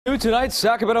Tonight,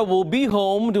 Sacramento will be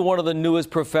home to one of the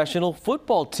newest professional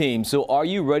football teams. So are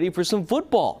you ready for some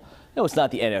football? No, it's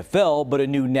not the NFL, but a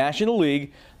new national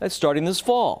league that's starting this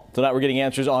fall. Tonight, we're getting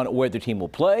answers on where the team will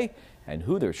play and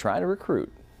who they're trying to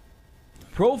recruit.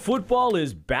 Pro football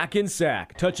is back in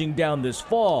Sac, touching down this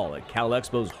fall at Cal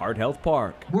Expo's Heart Health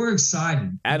Park. We're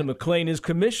excited. Adam McLean is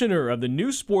commissioner of the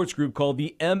new sports group called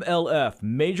the MLF,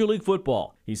 Major League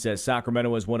Football. He says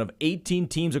Sacramento is one of 18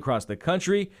 teams across the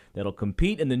country that'll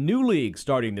compete in the new league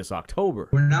starting this October.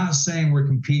 We're not saying we're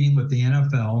competing with the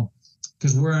NFL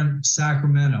because we're in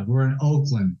Sacramento, we're in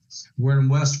Oakland, we're in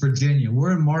West Virginia,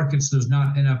 we're in markets there's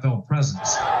not NFL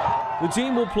presence. The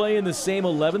team will play in the same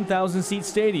 11,000-seat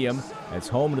stadium that's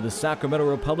home to the Sacramento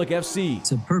Republic FC.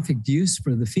 It's a perfect use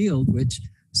for the field, which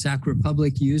Sac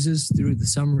Republic uses through the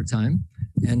summertime,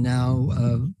 and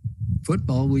now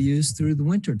football we use through the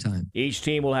wintertime. Each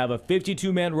team will have a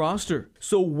 52-man roster.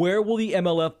 So where will the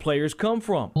MLF players come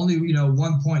from? Only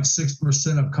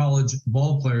 1.6% of college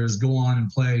ball players go on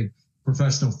and play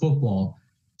professional football.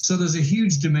 So there's a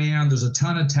huge demand, there's a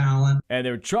ton of talent. And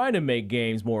they're trying to make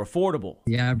games more affordable.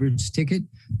 The average ticket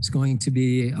is going to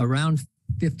be around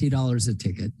 $50 a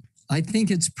ticket. I think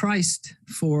it's priced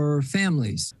for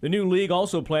families. The new league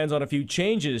also plans on a few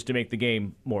changes to make the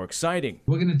game more exciting.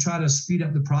 We're going to try to speed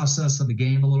up the process of the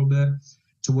game a little bit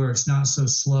to where it's not so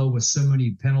slow with so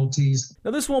many penalties. Now,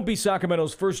 this won't be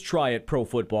Sacramento's first try at pro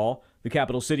football. The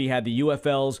capital city had the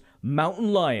UFL's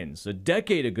Mountain Lions a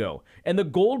decade ago, and the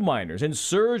Gold Miners and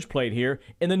Surge played here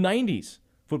in the 90s.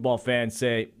 Football fans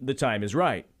say the time is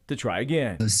right to try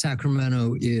again.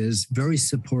 Sacramento is very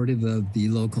supportive of the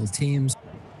local teams.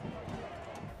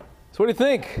 So what do you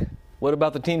think? What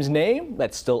about the team's name?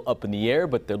 That's still up in the air,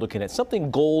 but they're looking at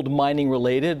something gold mining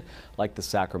related like the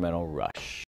Sacramento Rush.